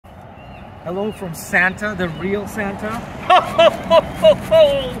Hello from Santa, the real Santa.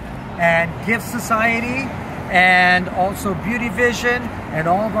 And Gift Society, and also Beauty Vision, and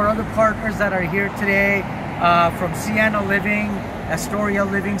all of our other partners that are here today, from Sienna Living, Astoria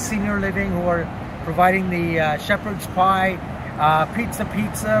Living, Senior Living, who are providing the shepherd's pie, pizza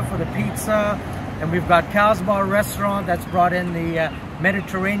for the pizza, and we've got Cal's Bar Restaurant that's brought in the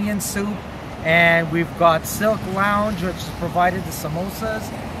Mediterranean soup, and we've got Silk Lounge, which has provided the samosas.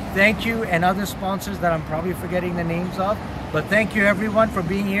 Thank you, and other sponsors that I'm probably forgetting the names of, but thank you everyone for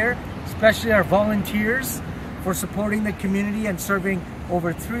being here, especially our volunteers for supporting the community and serving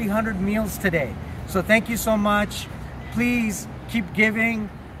over 300 meals today. So thank you so much. Please keep giving,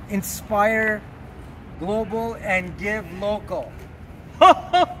 inspire global, and give local.